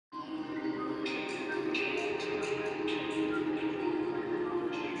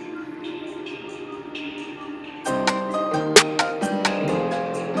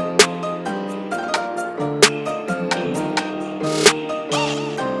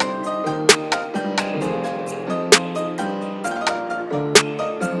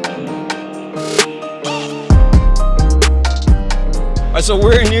So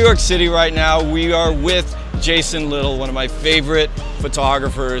we're in New York City right now. We are with Jason Little, one of my favorite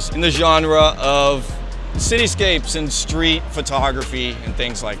photographers in the genre of cityscapes and street photography and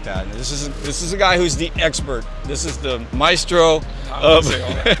things like that. And this is a guy who's the expert. This is the maestro of.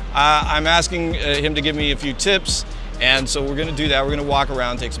 I'm asking him to give me a few tips, and so we're going to do that. We're going to walk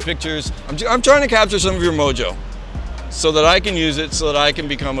around, take some pictures. I'm trying to capture some of your mojo, so that I can use it, so that I can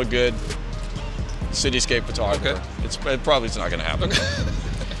become a good cityscape photographer. Okay. It's probably not going to happen.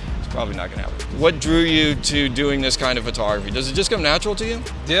 It's probably not going to happen. What drew you to doing this kind of photography? Does it just come natural to you?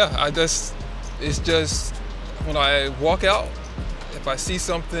 Yeah, it's just when I walk out, if I see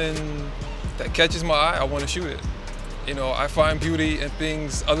something that catches my eye, I want to shoot it. You know, I find beauty in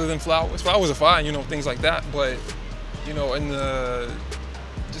things other than flowers. Flowers are fine, you know, things like that. But, you know, in the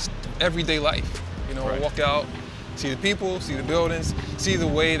just everyday life, you know, Right. I walk out, see the people, see the buildings, see the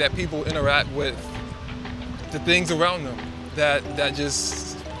way that people interact with the things around them. That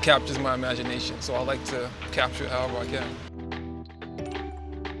just captures my imagination. So I like to capture it however I can.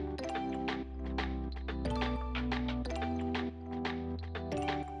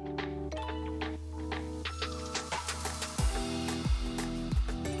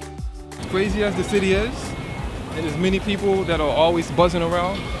 Crazy as the city is, and as many people that are always buzzing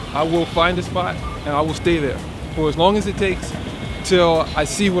around, I will find a spot and I will stay there for as long as it takes till I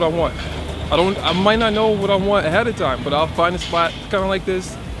see what I want. I might not know what I want ahead of time, but I'll find a spot kind of like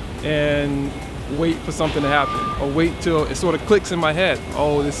this and wait for something to happen, or wait till it sort of clicks in my head.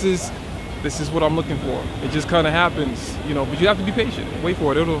 Oh, this is what I'm looking for. It just kind of happens, you know, but you have to be patient. Wait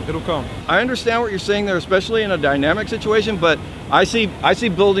for it, it'll come. I understand what you're saying there, especially in a dynamic situation, but I see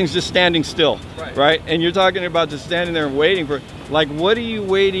buildings just standing still, right? And you're talking about just standing there and waiting for, like, what are you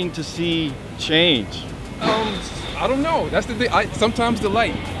waiting to see change? I don't know. That's the thing. Sometimes the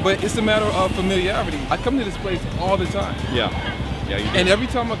light, but it's a matter of familiarity. I come to this place all the time. Yeah, you do. And every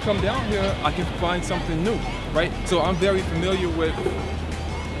time I come down here, I can find something new, right? So I'm very familiar with,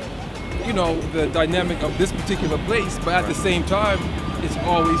 you know, the dynamic of this particular place, but at the same time, it's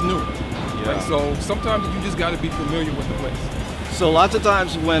always new. Yeah. Right? So sometimes you just got to be familiar with the place. So lots of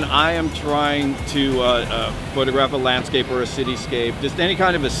times when I am trying to photograph a landscape or a cityscape, just any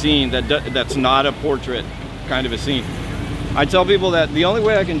kind of a scene that's not a portrait kind of a scene, I tell people that the only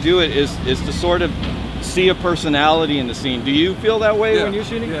way I can do it is to sort of see a personality in the scene. Do you feel that way when you're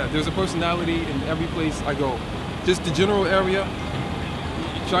shooting? Yeah, there's a personality in every place I go. Just the general area,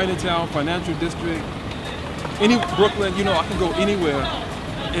 Chinatown, financial district, any Brooklyn, you know, I can go anywhere,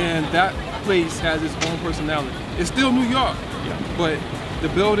 and that place has its own personality. It's still New York, but the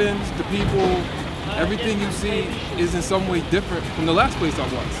buildings, the people, everything you see is in some way different from the last place I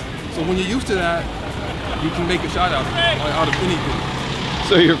was. So when you're used to that, you can make a shot out of anything.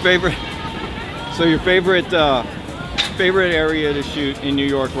 So your favorite area to shoot in New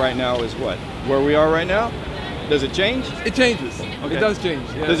York right now is what? Where we are right now? Does it change? It changes. Okay. It does change.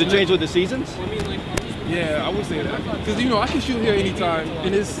 Yeah. Does it change with the seasons? Yeah, I would say that. Because, you know, I can shoot here anytime,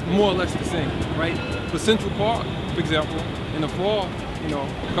 and it's more or less the same, right? For Central Park, for example, in the fall, you know,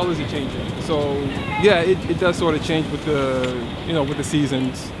 colors are changing. So, yeah, it does sort of change with the, you know, with the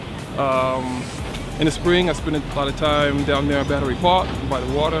seasons. In the spring, I spend a lot of time down there at Battery Park by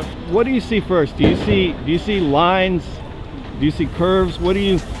the water. What do you see first? Do you see lines? Do you see curves? What do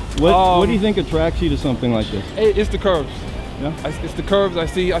you think attracts you to something like this? It's the curves. Yeah? It's the curves I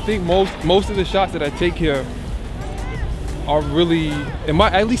see. I think most of the shots that I take here are really,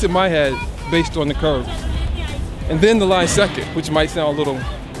 at least in my head, based on the curves. And then the line second, which might sound a little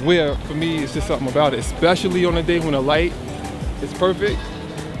weird. For me, it's just something about it, especially on a day when the light is perfect.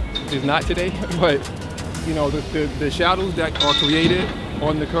 It's not today, but you know, the shadows that are created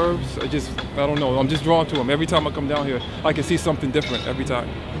on the curves are just, I don't know, I'm just drawn to them. Every time I come down here, I can see something different every time.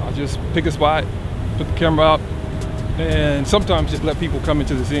 I just pick a spot, put the camera up, and sometimes just let people come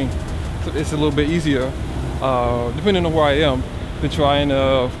into the scene. So it's a little bit easier, depending on where I am, than trying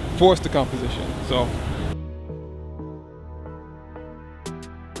to force the composition. So.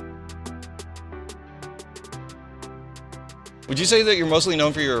 Would you say that you're mostly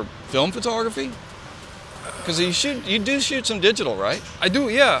known for your film photography? Because you do shoot some digital, right? I do,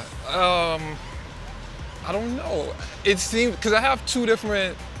 yeah. I don't know. It seems, because I have two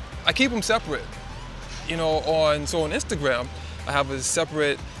different, I keep them separate. You know, so on Instagram, I have a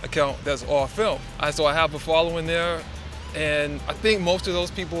separate account that's all film. So I have a following there, and I think most of those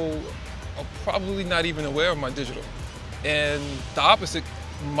people are probably not even aware of my digital. And the opposite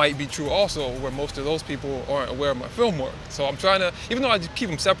might be true also, where most of those people aren't aware of my film work. So I'm trying to, even though I keep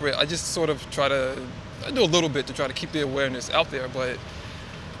them separate, I just sort of I do a little bit to try to keep the awareness out there, but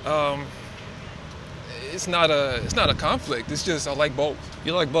it's not a conflict. It's just I like both.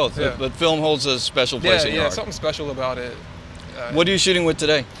 You like both, Yeah. but film holds a special place in your Yeah, heart. something special about it. What are you shooting with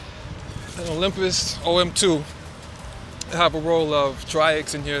today? An Olympus OM-2. I have a roll of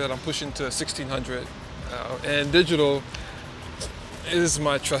Tri-X in here that I'm pushing to 1600, and digital is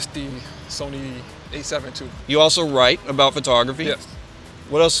my trusty Sony A7II. You also write about photography. Yes.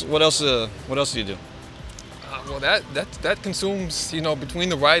 What else? What else do you do? Well, that consumes, you know, between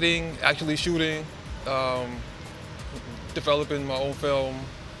the writing, actually shooting, developing my own film.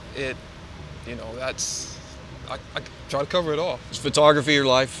 You know, I try to cover it all. Is photography your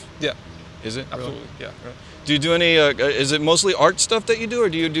life? Yeah. Is it? Absolutely. Really? Yeah. Right. Do you do any? Is it mostly art stuff that you do, or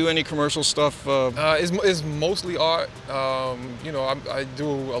do you do any commercial stuff? It's mostly art. You know, I do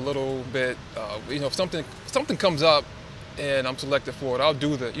a little bit. You know, if something comes up and I'm selected for it, I'll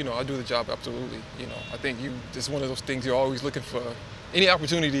do the job absolutely. You know, I think it's one of those things you're always looking for. Any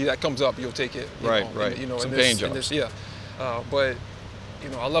opportunity that comes up, you'll take it. Right. And, you know, Some paying jobs. But you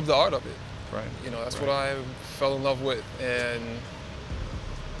know, I love the art of it. Right. You know, that's what I fell in love with, and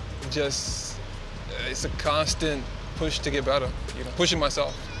just it's a constant push to get better. You know, pushing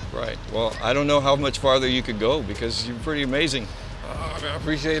myself. Right. Well, I don't know how much farther you could go because you're pretty amazing. I mean, I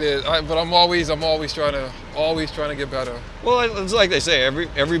appreciate it, but I'm always trying to get better. Well, it's like they say,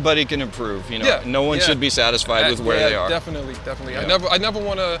 everybody can improve. You know, Yeah, no one should be satisfied with where they are. Definitely. Yeah. I never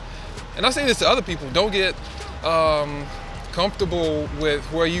want to, and I say this to other people: don't get comfortable with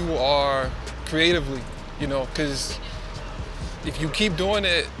where you are creatively. You know, because if you keep doing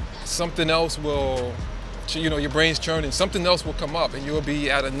it, something else will. You know, your brain's churning. Something else will come up, and you'll be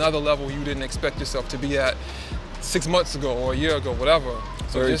at another level you didn't expect yourself to be at 6 months ago or a year ago, whatever.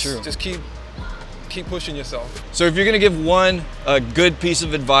 So Very true. Just keep pushing yourself. So if you're going to give one good piece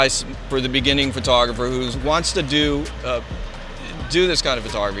of advice for the beginning photographer who wants to do this kind of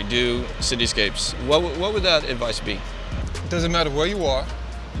photography, do cityscapes, what would that advice be? It doesn't matter where you are.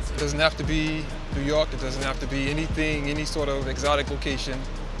 It doesn't have to be New York. It doesn't have to be any sort of exotic location.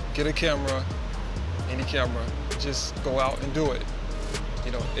 Get a camera, any camera. Just go out and do it.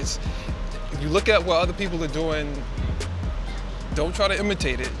 You know, you look at what other people are doing, don't try to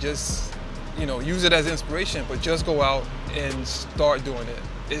imitate it. Just, you know, use it as inspiration, but just go out and start doing it.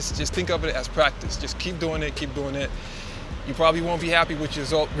 Just think of it as practice. Just keep doing it, keep doing it. You probably won't be happy with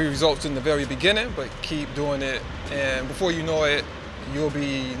your results in the very beginning, but keep doing it. And before you know it, you'll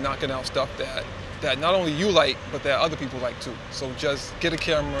be knocking out stuff that not only you like, but that other people like too. So just get a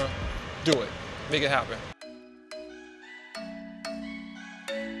camera, do it, make it happen.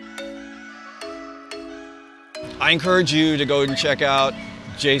 I encourage you to go and check out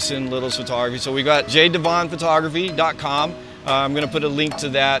Jason Little's photography. So we got jdevonphotography.com. I'm going to put a link to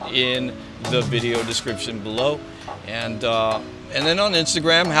that in the video description below. And then on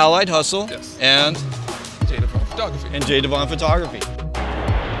Instagram, Halide Hustle. Yes. And J Devon Photography. J Devon Photography.